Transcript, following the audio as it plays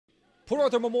Port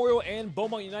Arthur Memorial and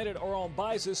Beaumont United are on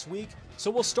byes this week,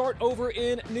 so we'll start over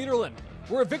in Nederland,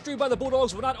 where a victory by the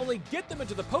Bulldogs will not only get them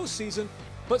into the postseason,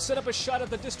 but set up a shot at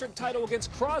the district title against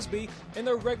Crosby in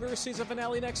their regular season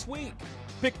finale next week.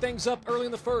 Pick things up early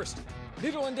in the first.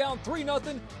 Nederland down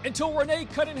 3-0 until Renee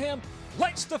Cunningham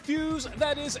lights the fuse.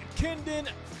 That is Kendon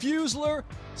Fusler.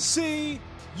 See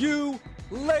you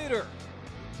later.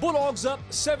 Bulldogs up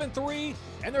 7-3,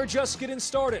 and they're just getting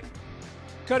started.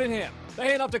 Cunningham, the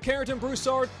hand off to Carrington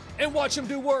Broussard, and watch him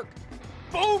do work.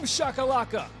 Boom,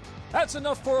 shakalaka. That's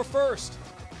enough for a first.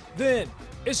 Then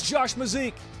it's Josh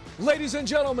Mazik. Ladies and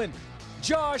gentlemen,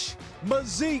 Josh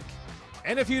Mazik.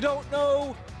 And if you don't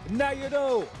know, now you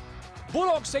know.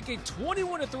 Bulldogs take a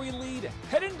 21-3 lead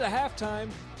heading into halftime.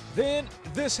 Then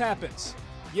this happens.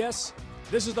 Yes,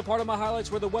 this is the part of my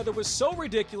highlights where the weather was so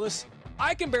ridiculous,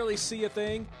 I can barely see a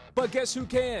thing, but guess who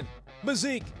can?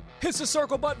 Mazik hits the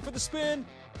circle button for the spin.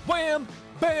 Wham,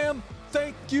 bam,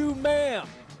 thank you, ma'am.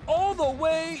 All the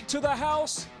way to the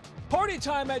house. Party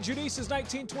time at Judice's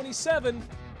 1927.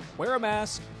 Wear a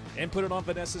mask and put it on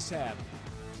Vanessa's tab.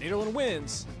 Nederland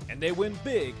wins, and they win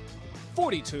big,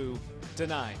 42-9.